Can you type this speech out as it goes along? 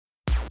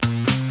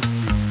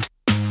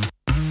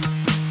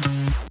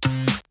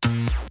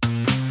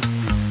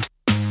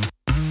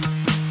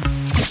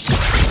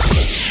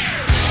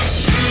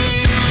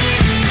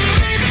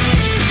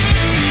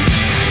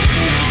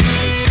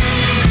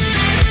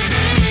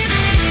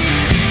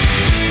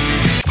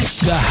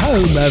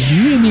home of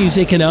new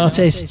music and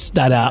artists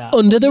that are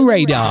under the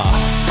radar.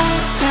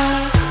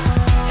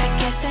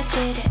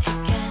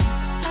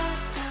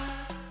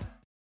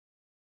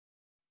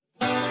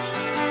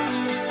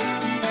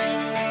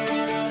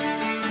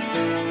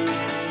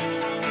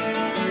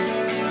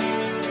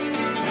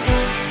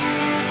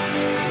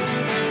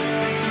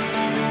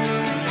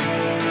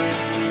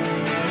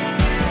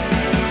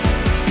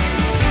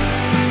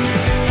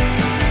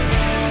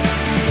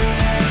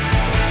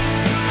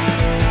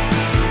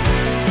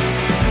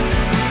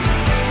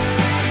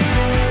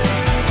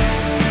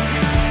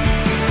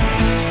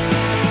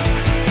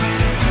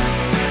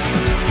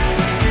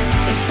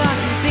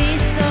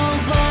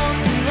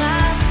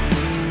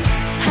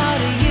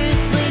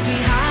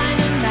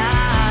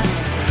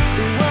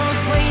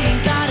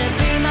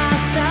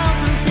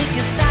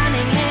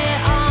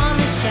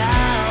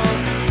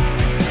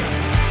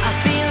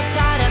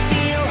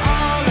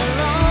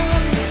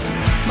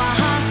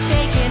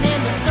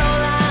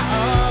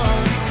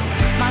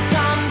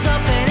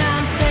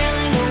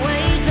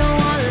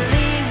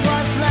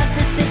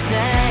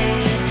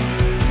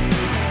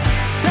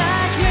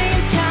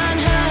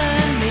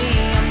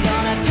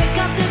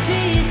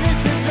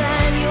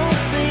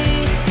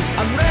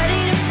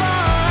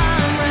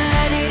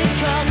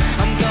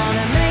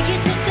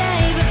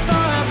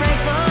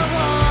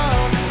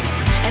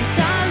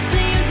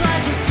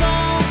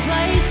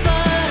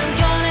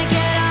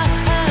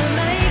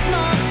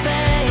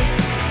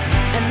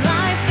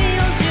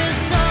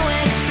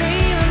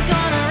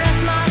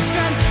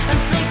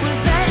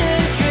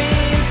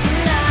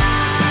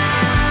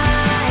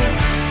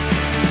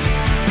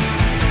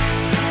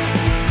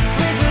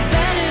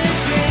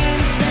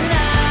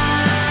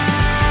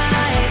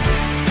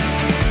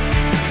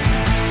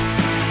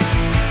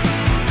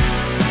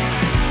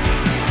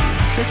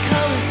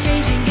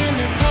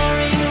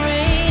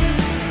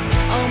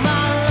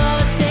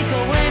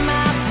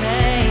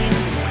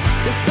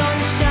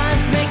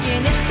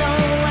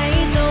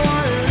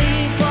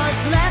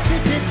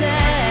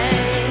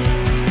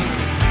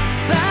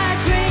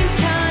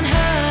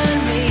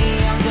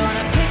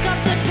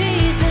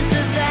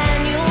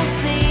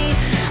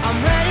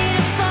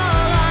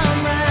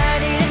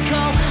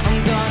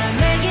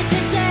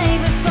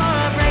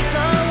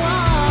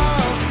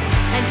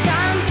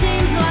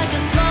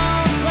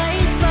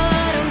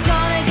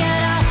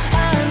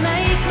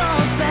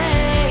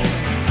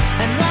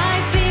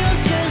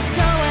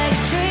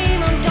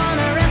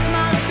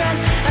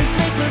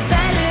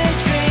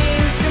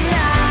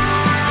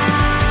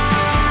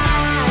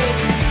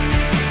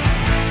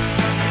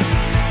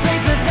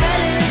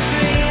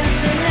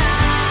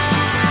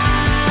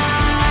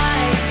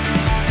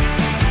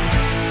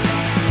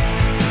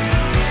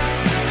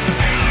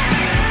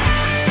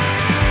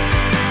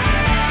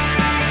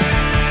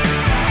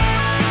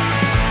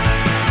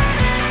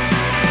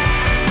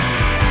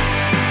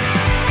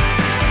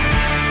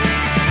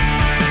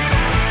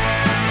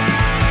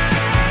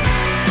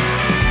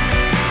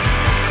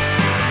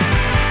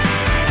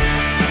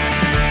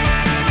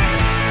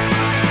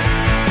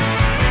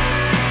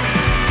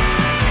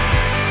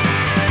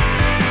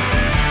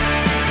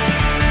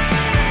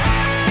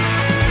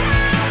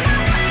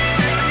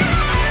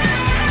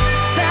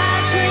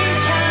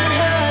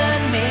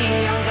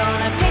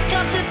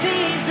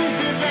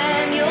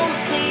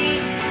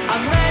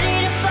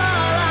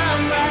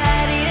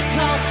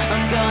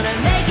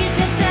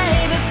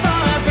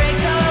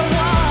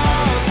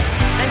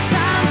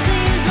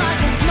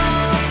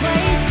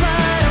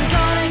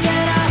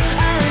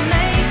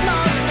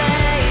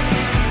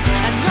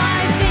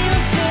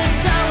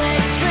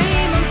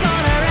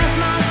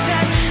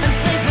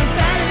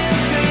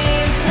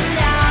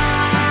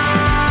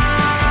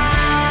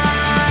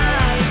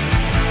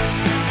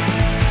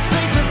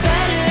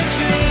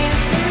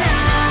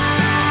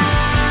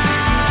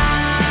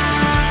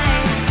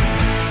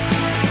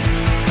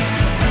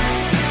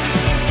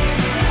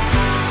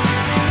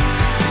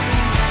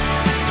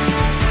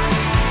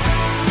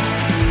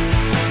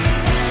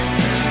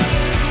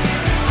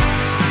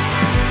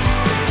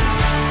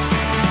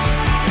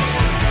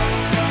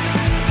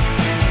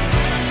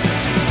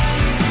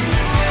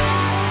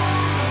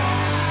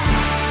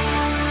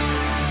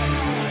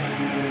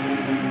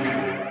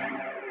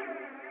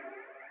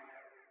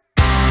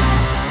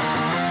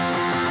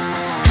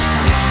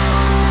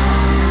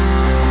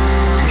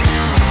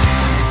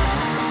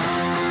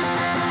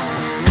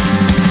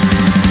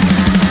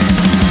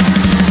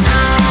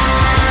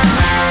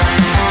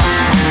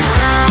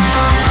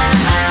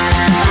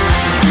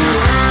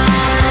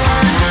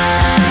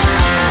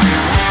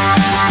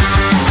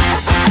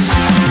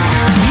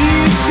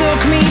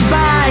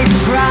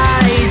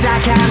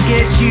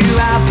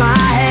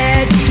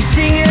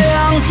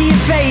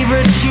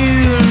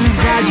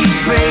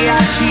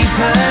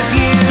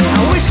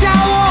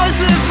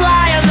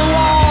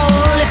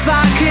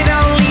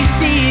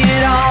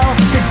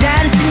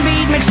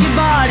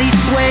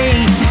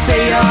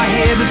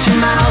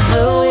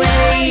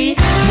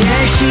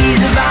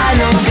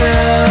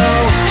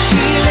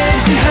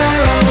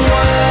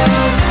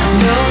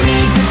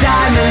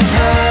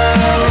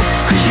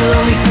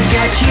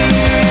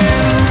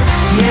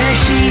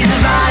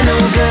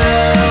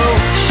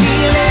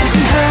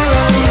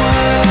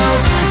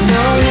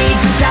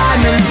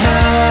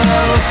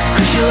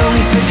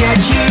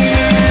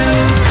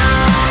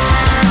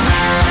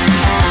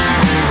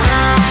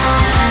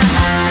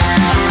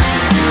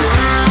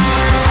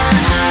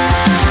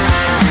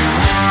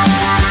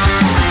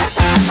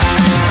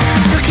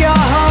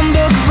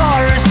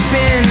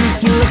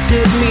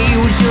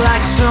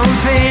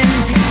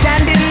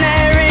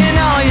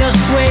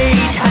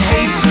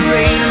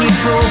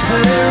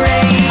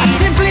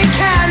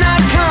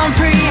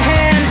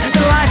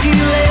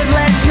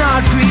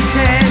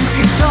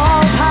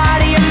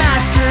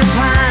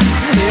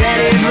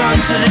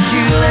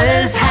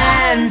 jeweler's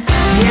hands.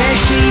 Yeah,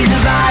 she's a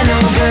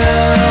vinyl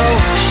girl.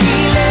 She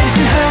lives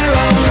in her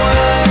own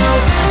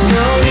world.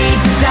 No need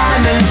for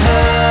diamond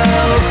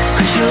pearls,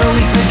 'cause she'll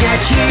only forget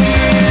you.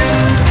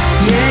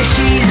 Yeah,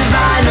 she's a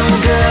vinyl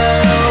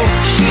girl.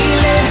 She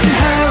lives in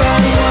her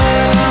own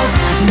world.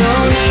 No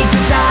need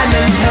for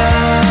diamond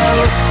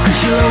pearls, 'cause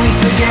she'll only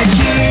forget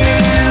you.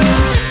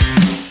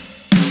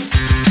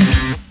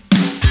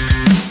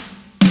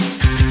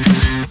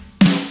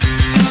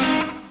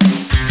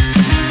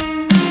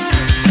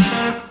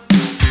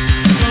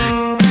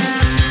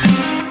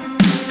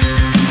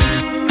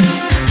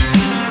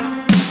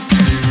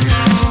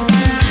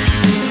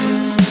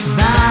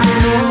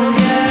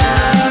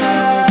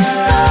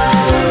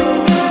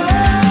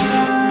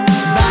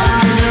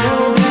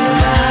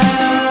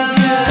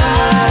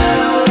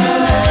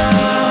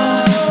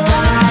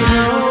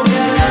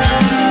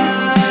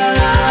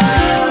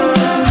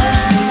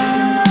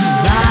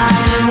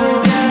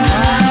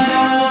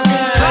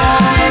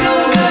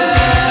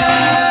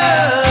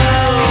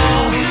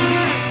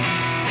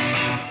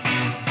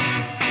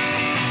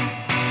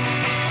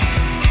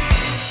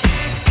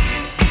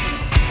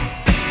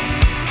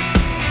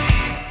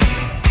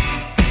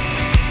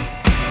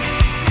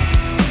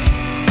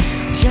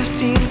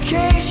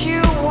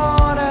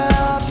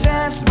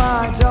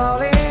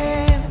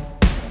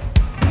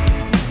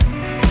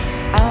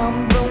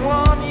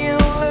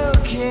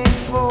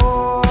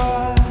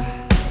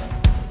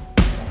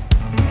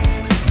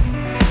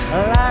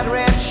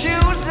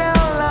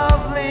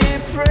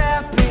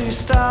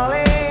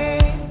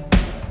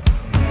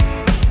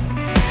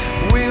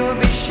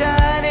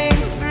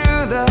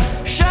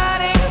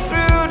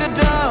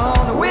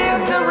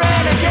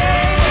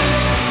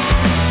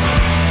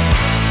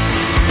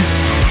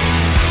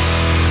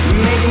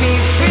 Makes me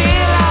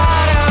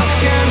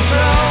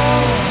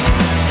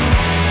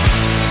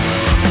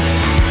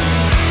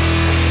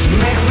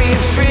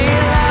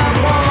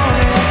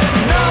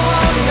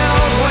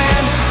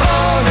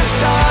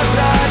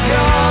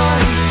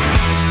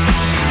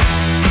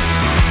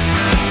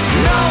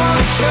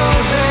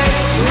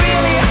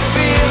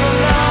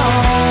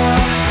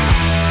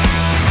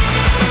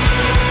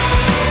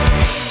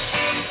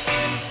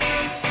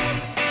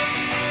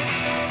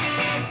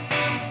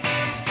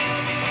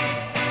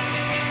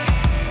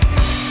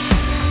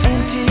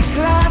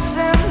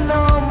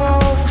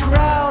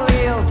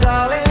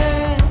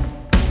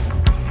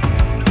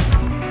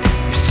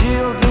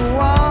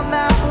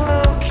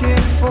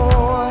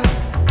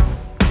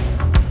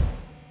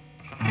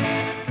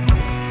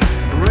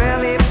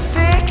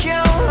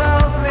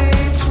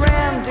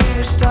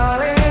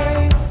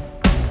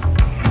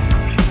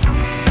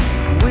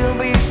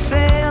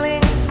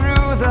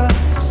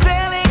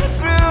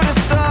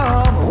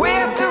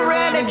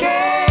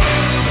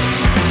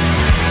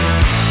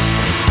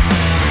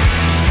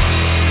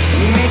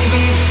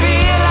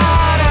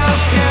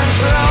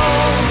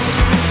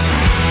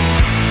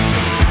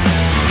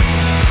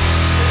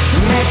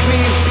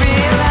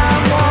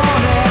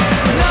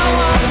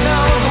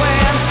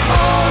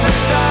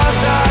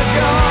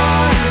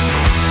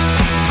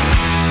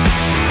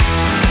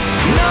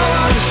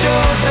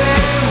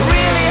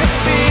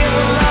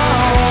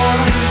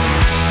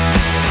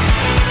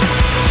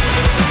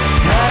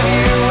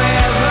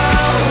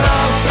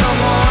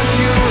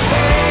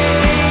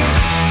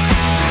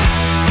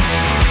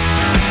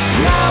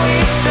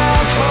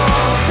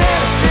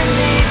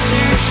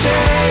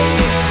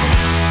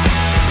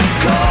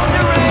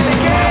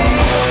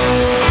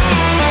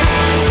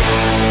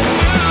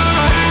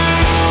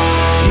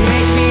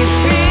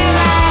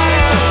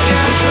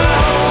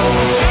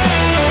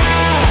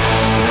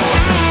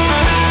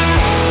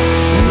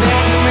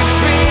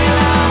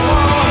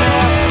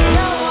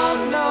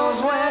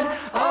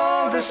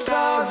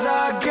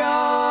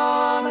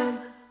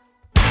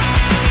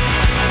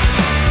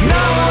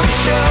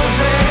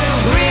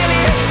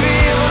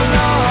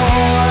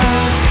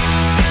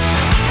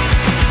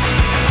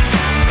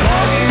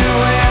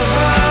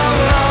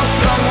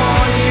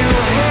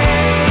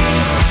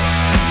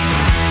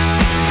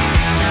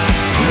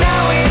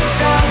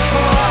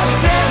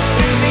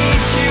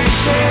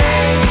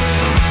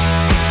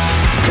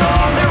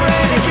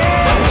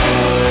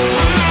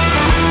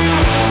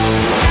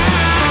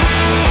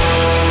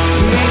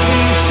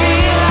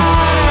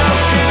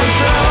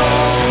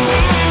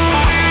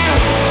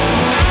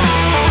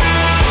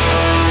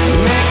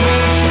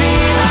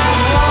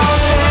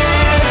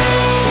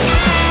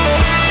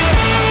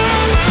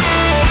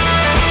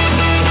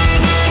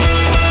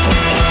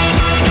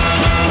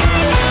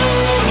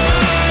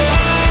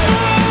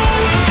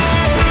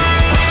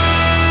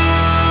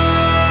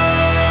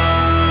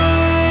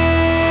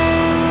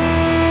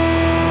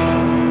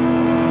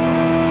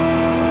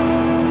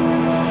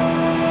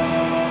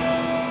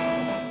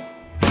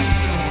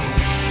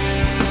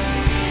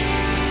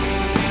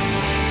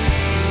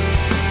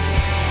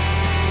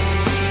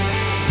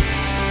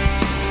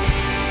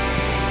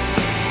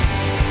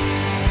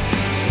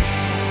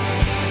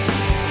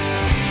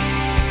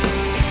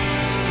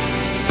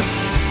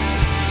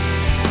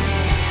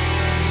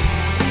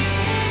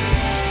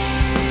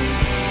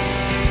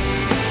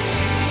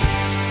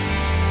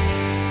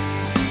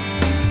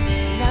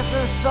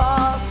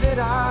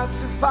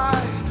 5,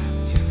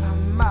 but you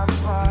found my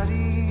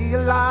body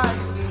alive.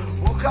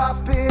 Woke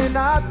up in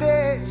a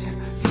ditch,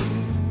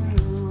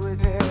 you were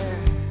there.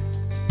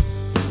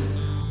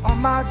 All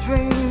my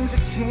dreams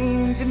are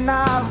changing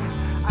now.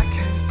 I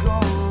can't go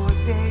a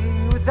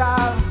day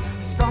without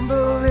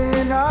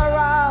stumbling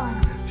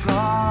around,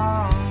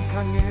 drunk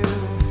on you.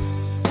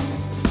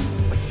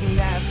 But you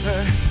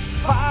never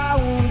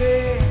found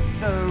it.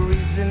 The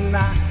reason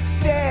I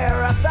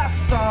stare at the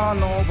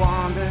sun or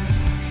wander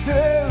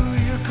through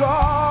your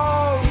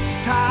ghost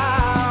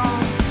town.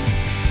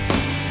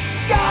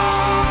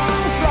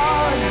 Young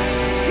blood,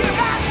 you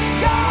got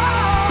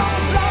young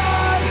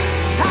blood,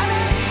 and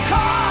it's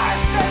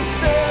coursing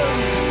through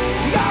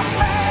your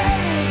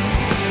veins.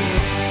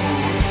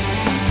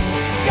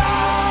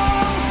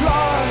 Young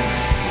blood,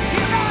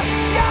 you got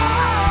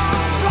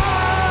young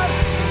blood,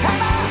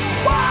 and I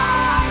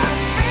wanna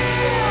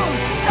feel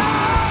the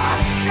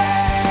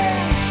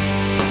same.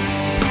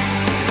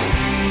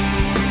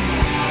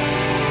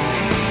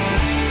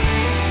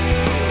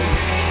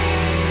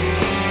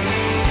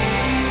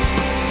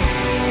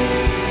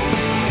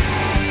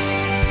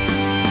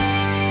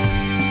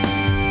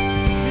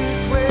 This is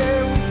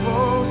where we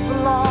both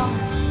belong.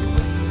 Your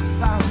whisper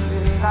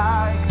sounded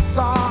like a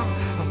song.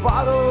 I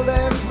bottled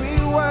every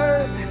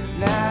word that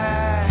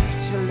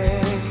left your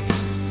lips.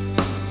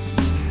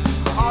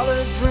 All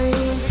her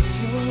dreams are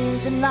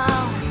changing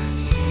now.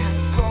 She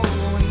can't go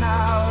an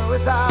hour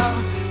without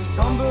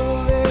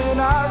stumbling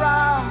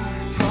around,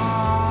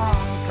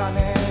 drunk on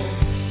it.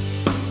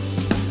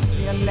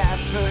 See, I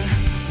never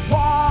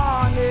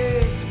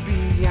wanted to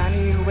be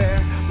anywhere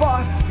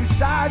but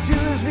beside you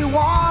as we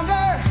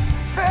wander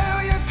through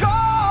your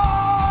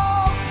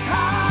ghost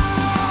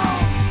town.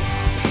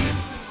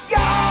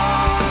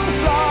 Young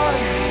blood,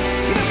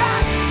 you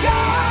got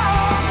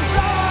young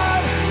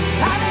blood,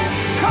 and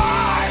it's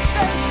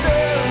coursing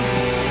through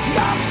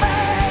your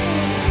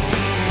veins.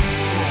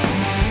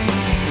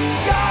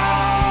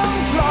 Young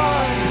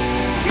blood,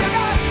 you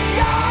got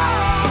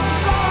young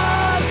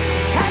blood,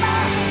 and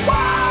I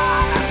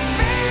wanna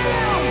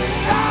feel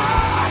the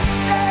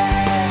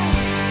same.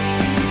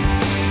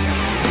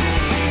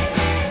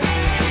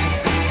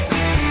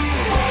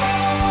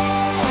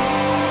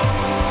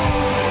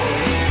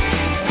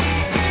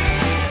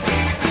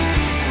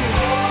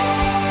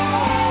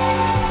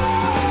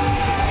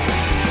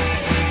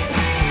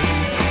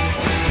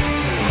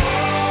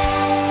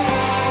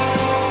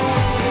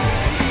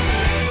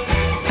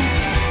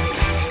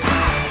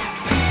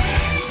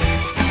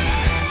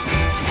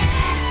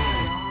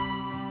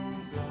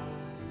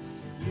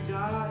 You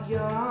got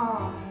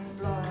young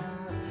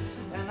blood,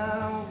 and I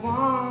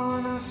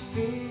wanna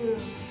feel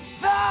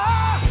the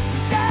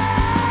same.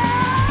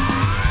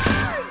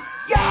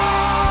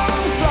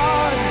 Young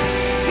blood,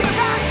 you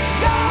got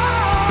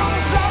young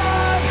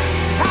blood,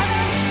 and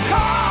it's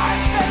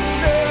coursing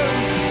through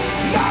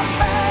your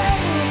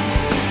veins.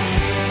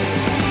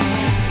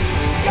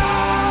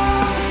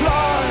 Young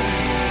blood,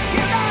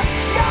 you got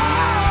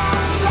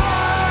young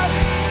blood,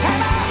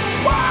 and I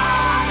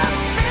wanna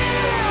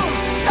feel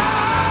the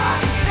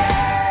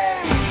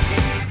same.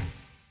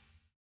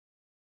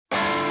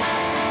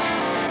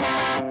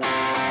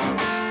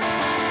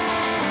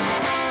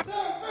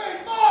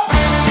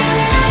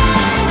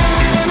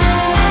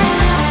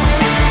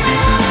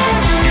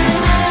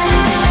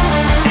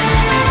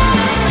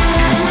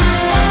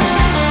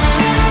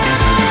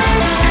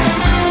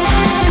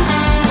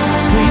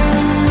 Sleep,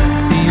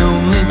 the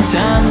only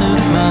time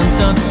his mind's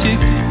not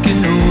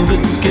ticking over.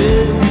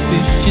 Scared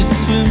fish is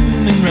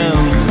swimming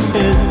round his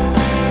head.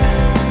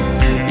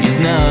 He's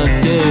not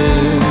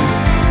dead,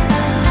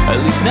 at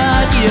least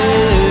not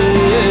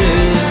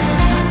yet.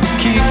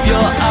 Keep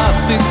your eye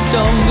fixed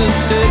on the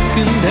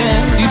second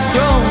hand. He's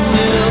thrown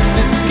it up,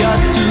 it's got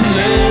to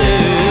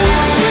let.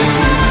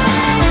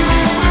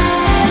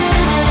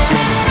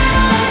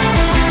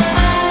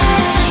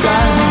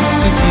 Trying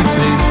to keep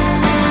pace,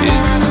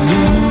 it's a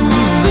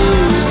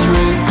loser's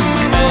race,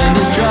 and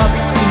he'll drop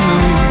the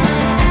moon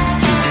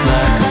just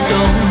like a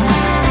stone.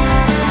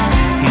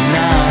 He's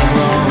not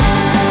wrong,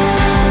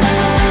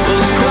 but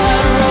it's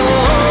quite wrong.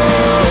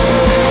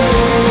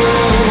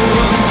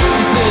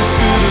 He says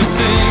bitter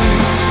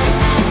things,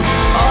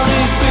 all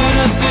these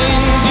bitter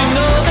things, you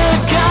know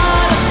they're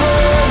kind of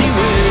funny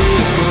way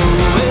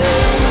going.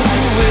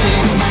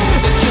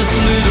 It's just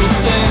little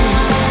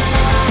things,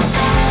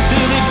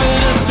 silly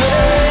bitter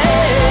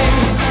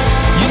things.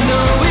 You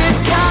know he's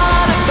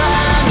gotta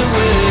find a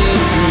way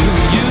to reel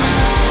you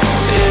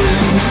in.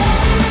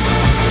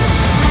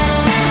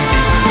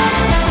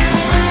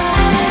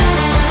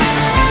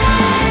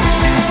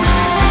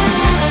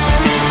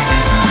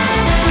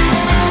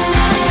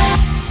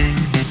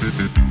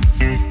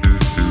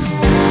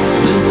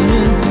 There's an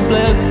empty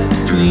black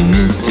between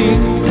his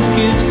teeth that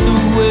gives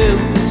away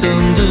what's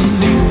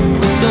underneath.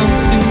 There's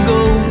something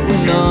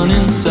going on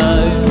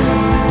inside,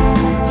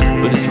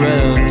 but it's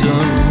wrapped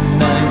up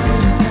nice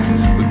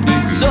with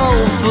big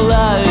soulful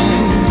eyes.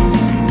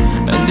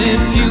 And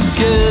if you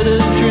get a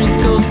drink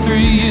or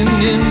three in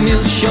him,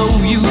 he'll show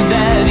you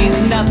that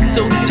he's not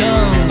so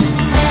dumb.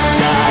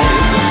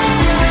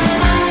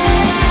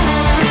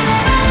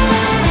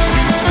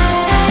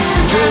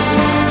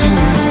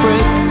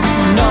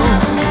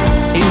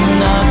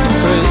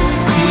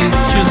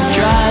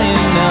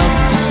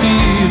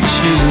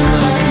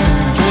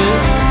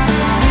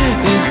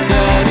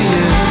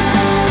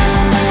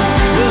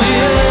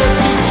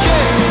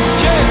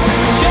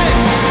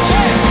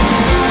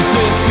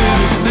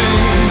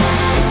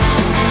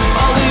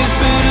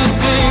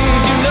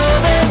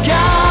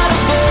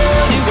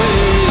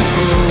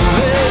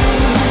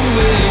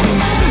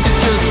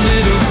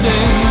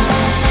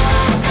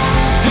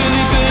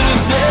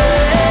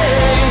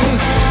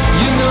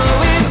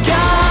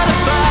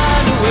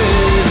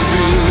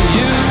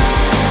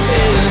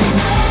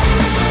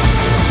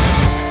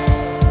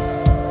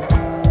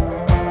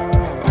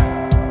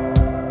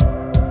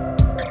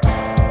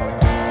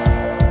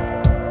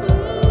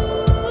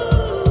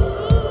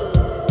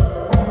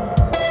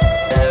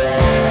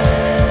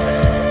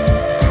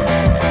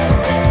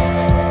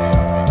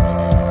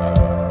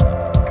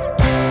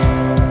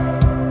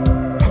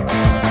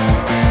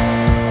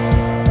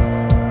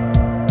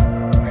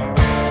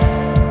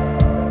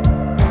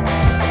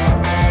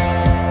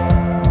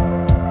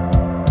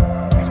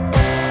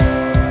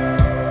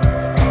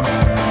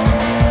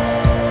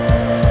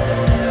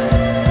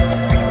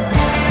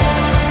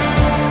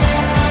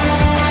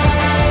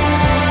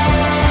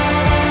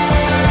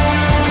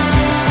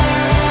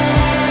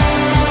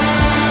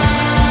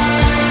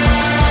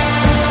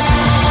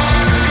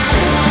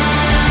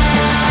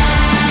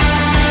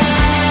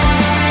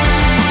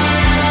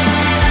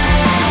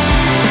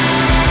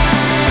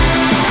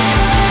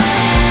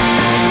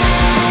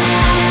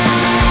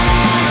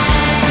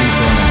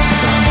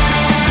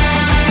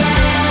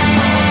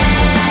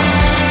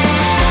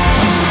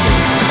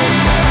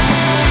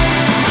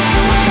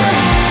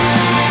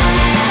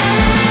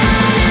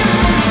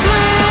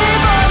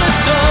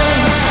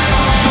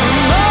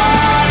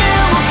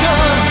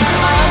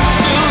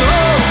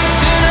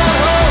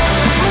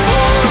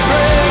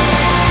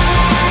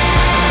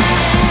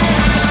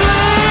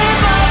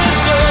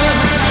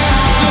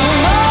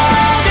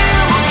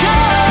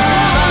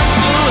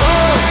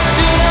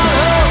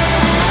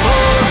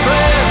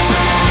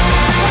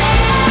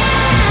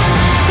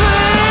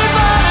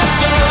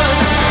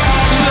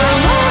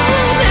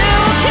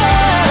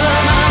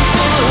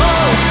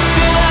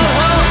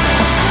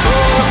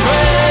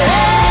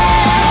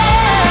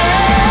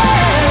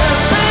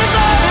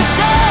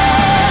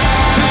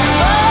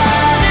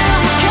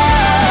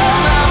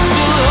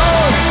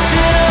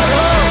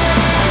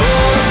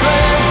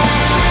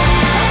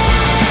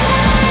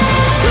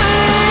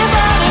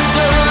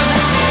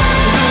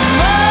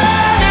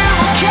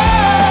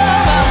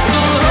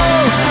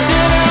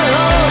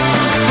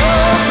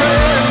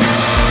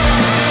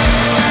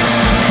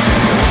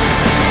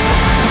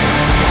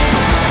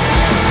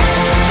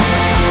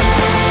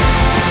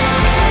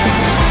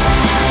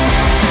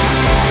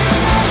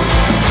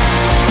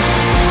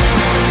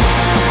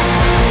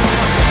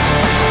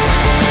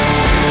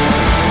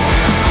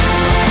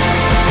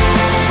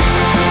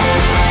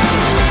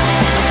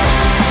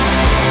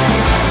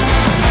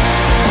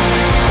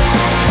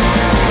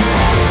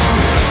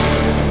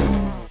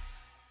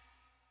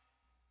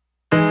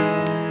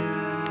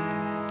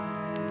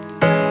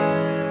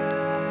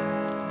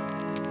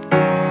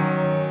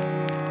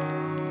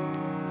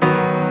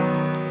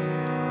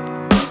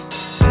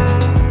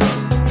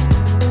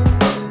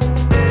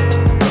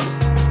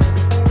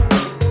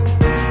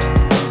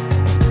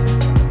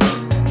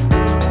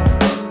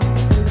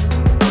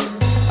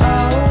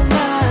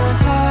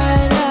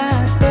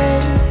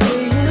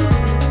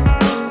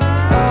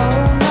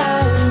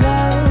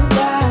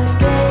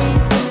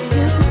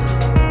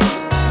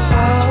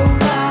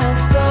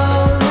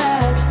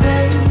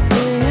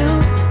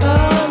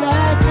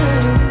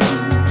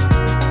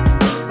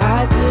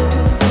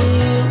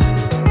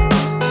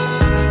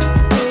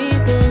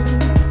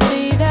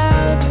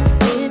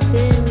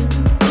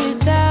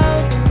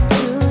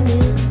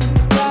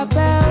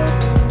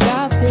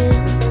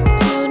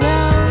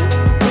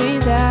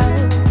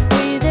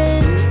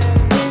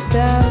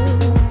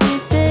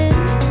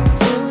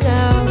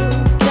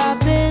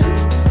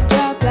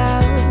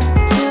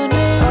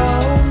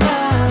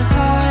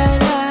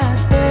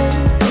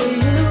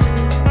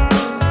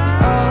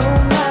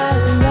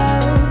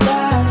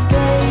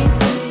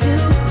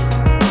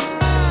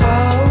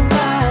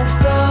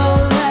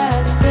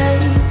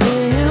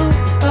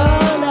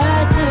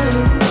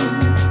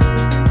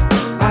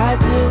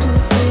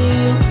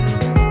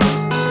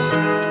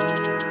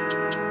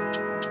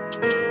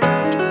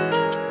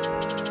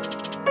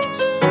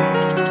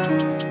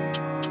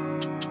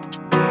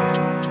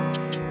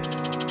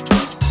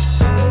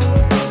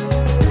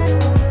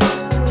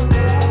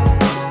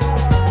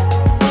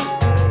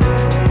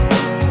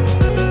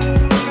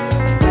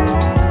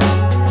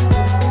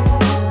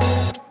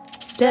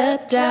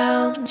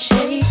 down,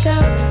 shake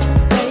up,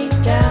 break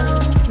down,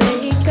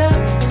 make up,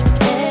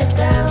 head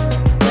down,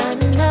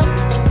 run up,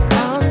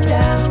 calm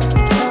down,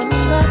 come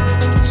up,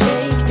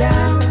 shake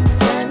down,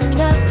 stand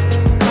up,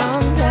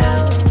 calm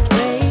down,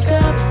 break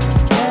up,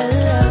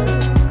 hello,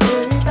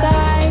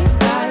 goodbye,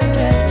 I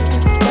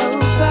rest, slow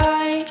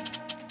cry.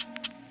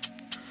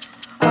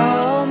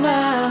 All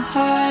my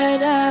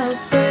heart I'll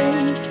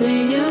break for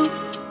you.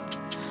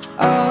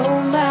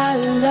 All my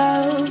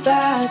love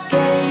I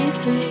gave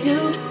for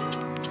you.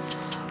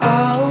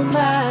 All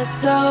my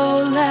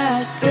soul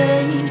I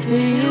save for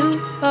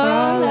you.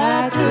 All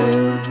I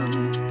do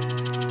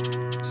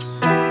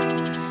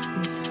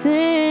is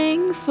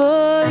sing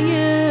for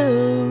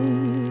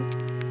you.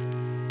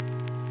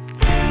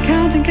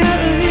 Counting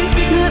calories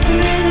is never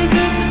really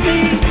good for me.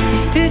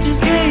 It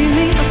just gave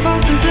me a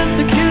false sense of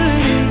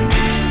security.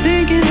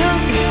 Thinking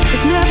healthy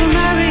is never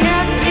my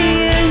reality.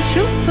 And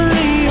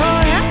truthfully,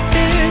 all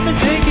habits are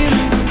taking a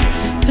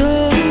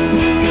toll.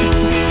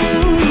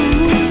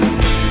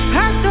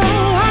 I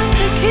don't want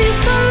to keep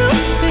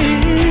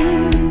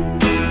losing.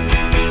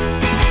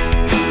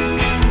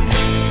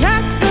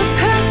 That's the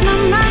path my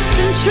mind's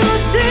been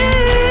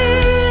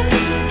choosing.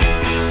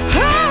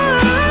 Oh,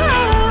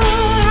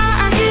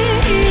 I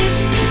get it.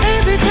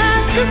 Every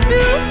time's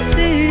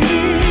confusing.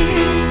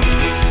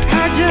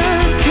 I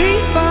just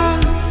keep on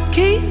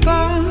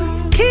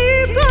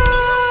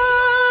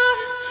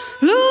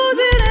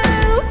losing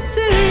and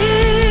losing.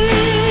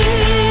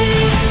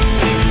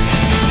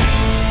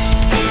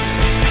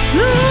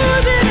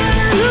 Losing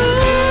and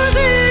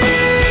losing.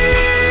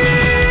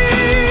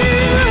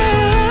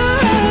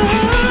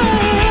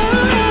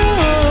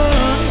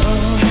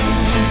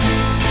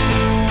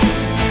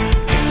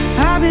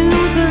 I've been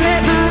known to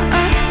let my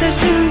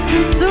obsessions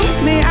consume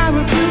me. I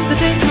refuse to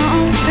take my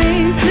own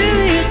pain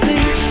seriously.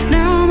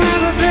 Now my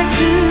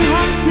reflection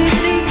haunts me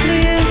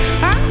deeply, and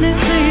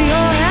honestly,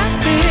 all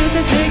habits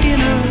are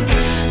taking a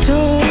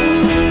toll.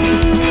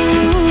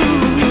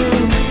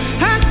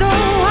 I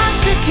don't want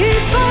to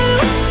keep on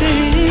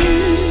losing.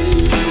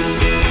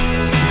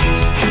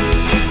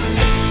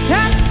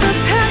 That's the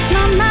path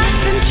my mind's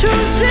been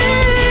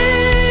choosing.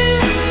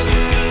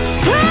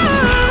 Oh,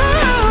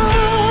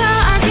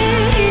 I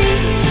get it.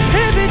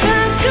 Every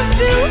time's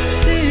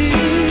confusing.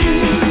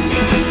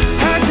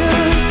 I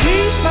just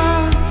keep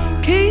on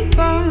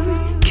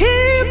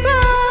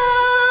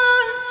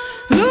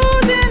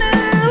losing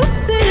and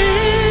losing.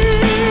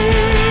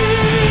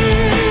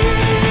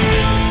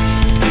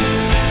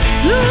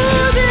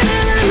 Losing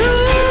and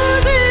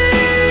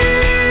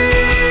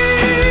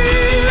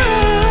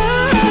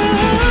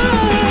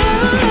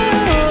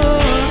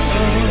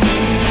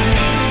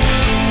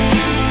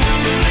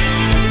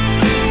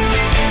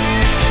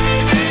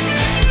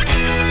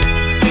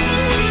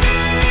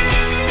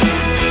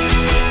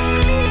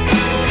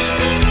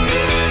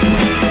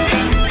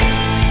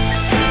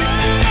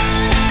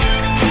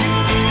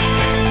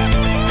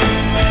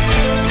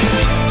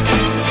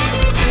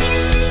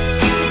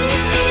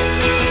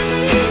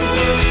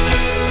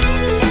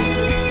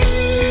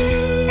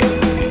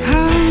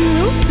I'm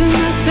losing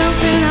myself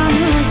and I'm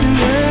losing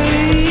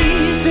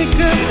ways. Sick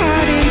of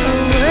hiding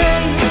away.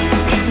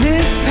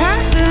 This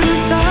pattern of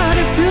thought,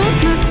 it fuels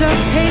my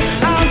self-hate.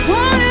 I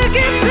wanna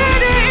get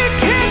better, it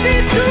can't be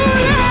too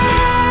late.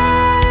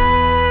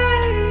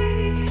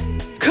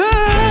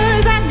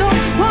 'Cause I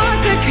don't want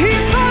to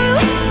keep on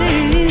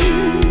losing.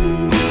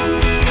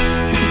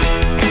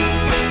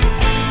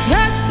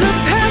 That's the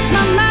path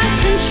my mind's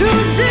been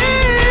choosing.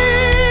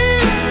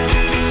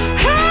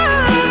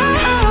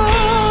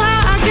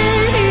 I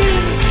get it.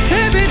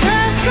 Every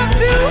time's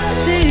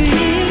confusing.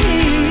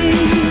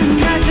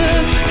 I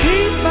just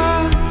keep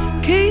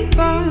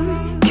on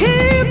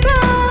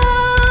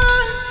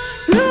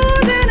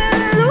losing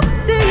and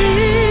losing.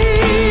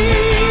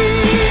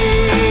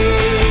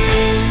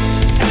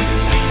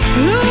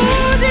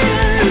 Losing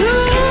and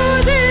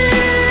losing.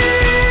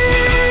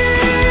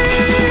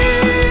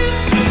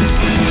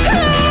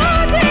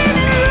 Losing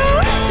and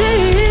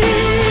losing.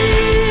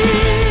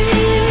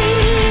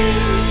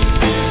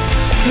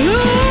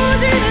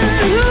 Losing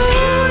and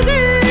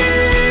losing.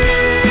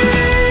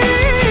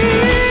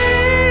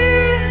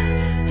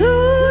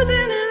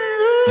 Losing and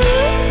losing.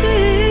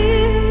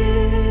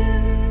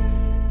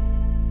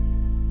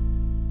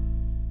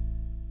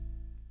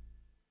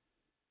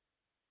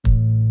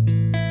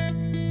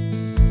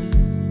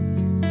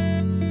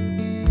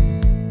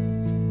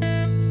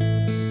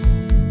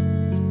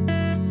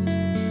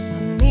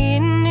 I'm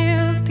meeting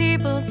new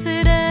people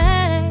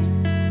today.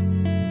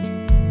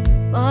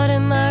 What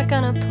am I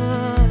gonna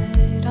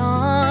put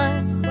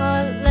on?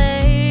 What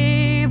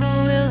label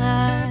will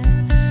I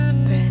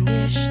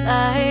brandish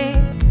like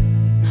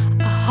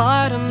a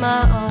heart on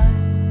my arm?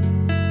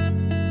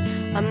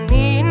 I'm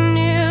meeting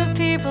new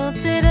people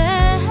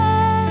today.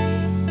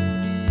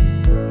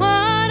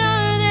 What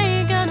are they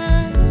gonna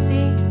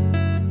see?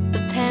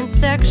 The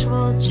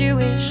pansexual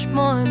Jewish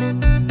Mormon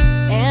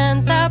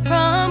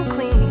anti-prom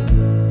queen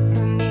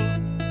for me.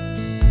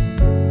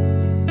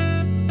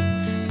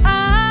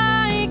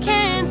 I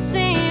can't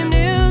seem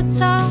to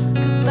talk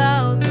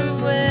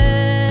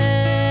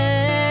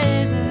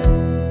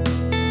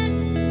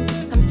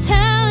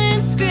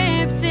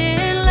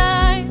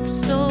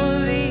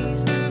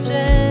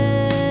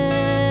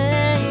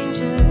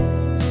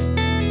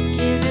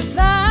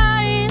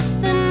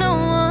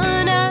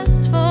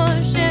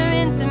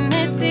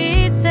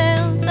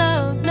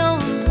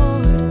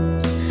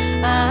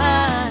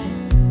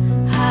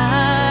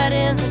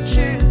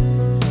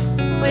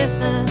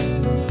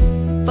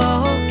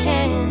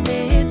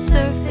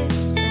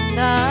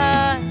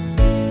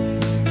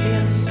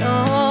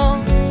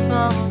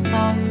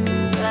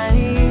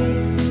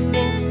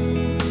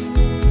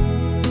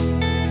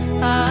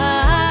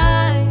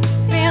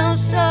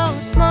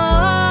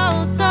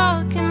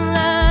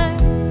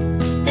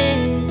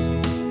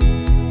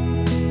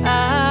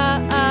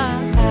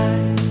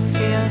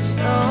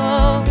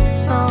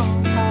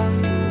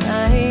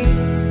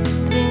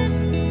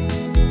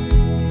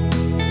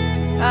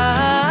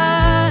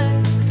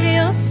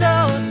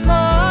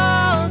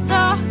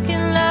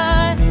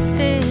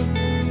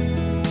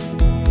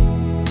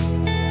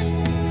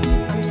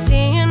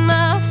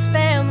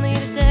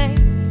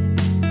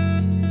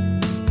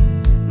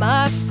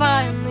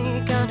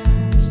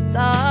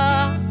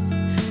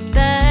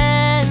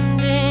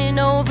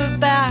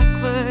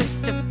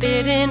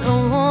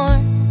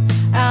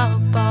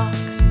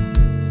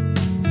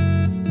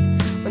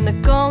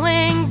the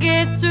going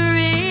gets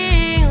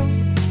real,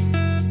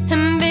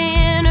 and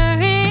being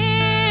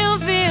real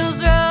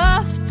feels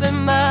rough, but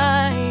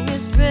my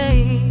is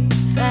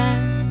brave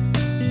as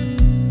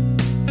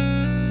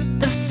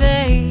the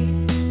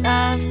face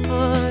I've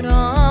put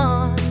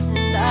on,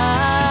 and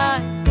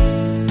I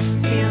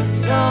feel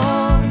so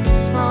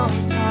small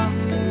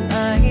talking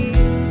like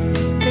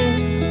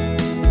this.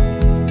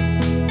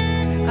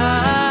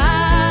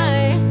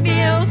 I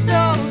feel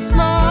so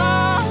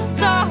small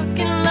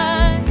talking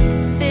like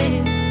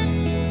this.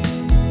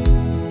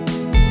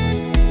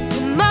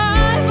 And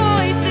my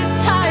voice is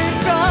tired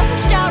from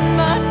shouting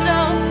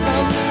myself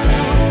from the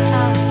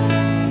rooftops.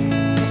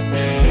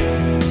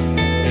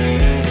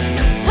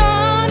 My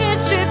tongue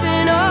is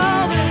tripping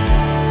over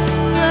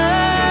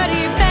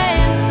bloody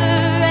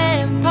banter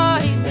and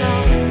party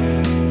talk.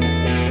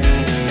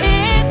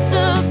 It's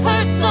a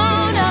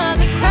persona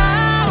the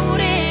crowd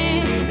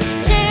is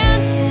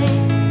chanting.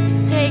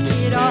 Take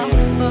it off,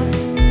 but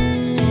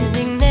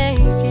standing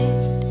naked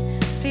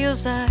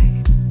feels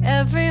like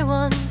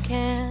everyone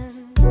can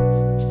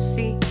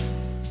see.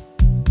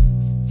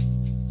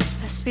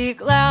 I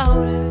speak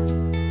louder,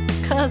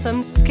 'cause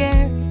I'm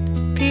scared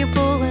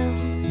people will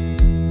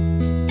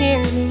hear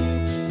me.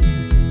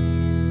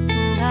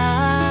 And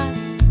I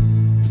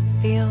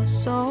feel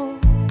so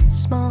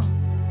small.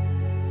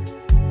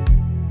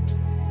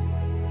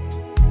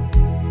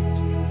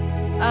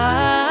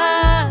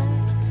 I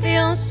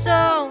feel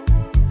so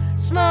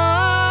small.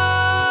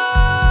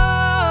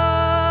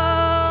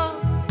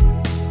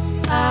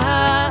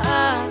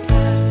 I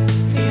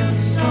feel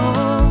so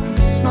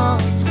small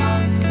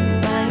talking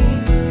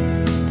like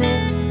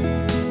this.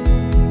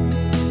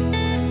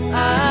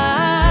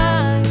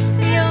 I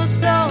feel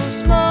so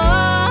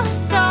small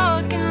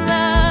talking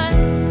like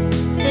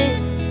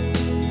this.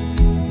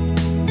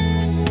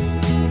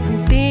 I'm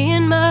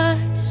being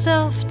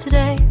myself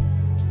today.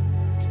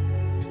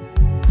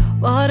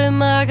 What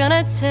am I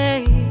gonna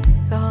take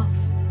off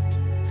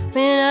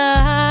when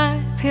I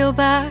peel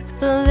back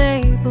the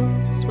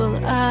labels? Will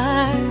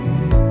I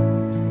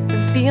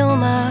reveal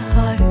my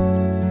heart?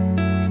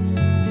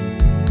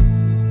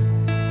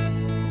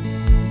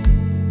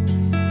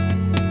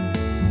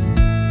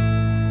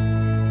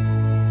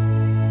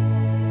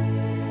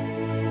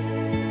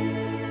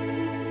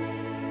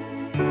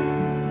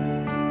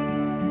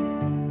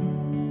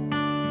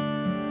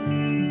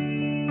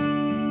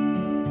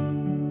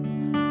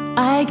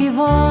 I give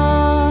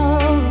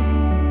all,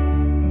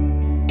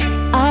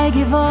 I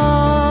give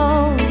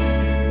all,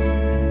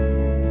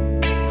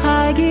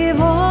 I give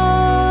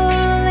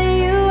all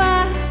you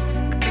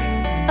ask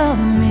of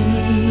me.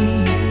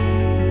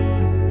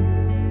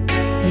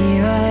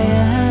 Here I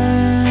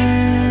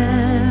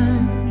am,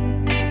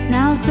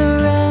 now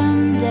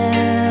surrendered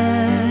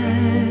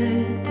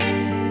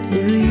to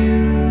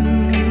you.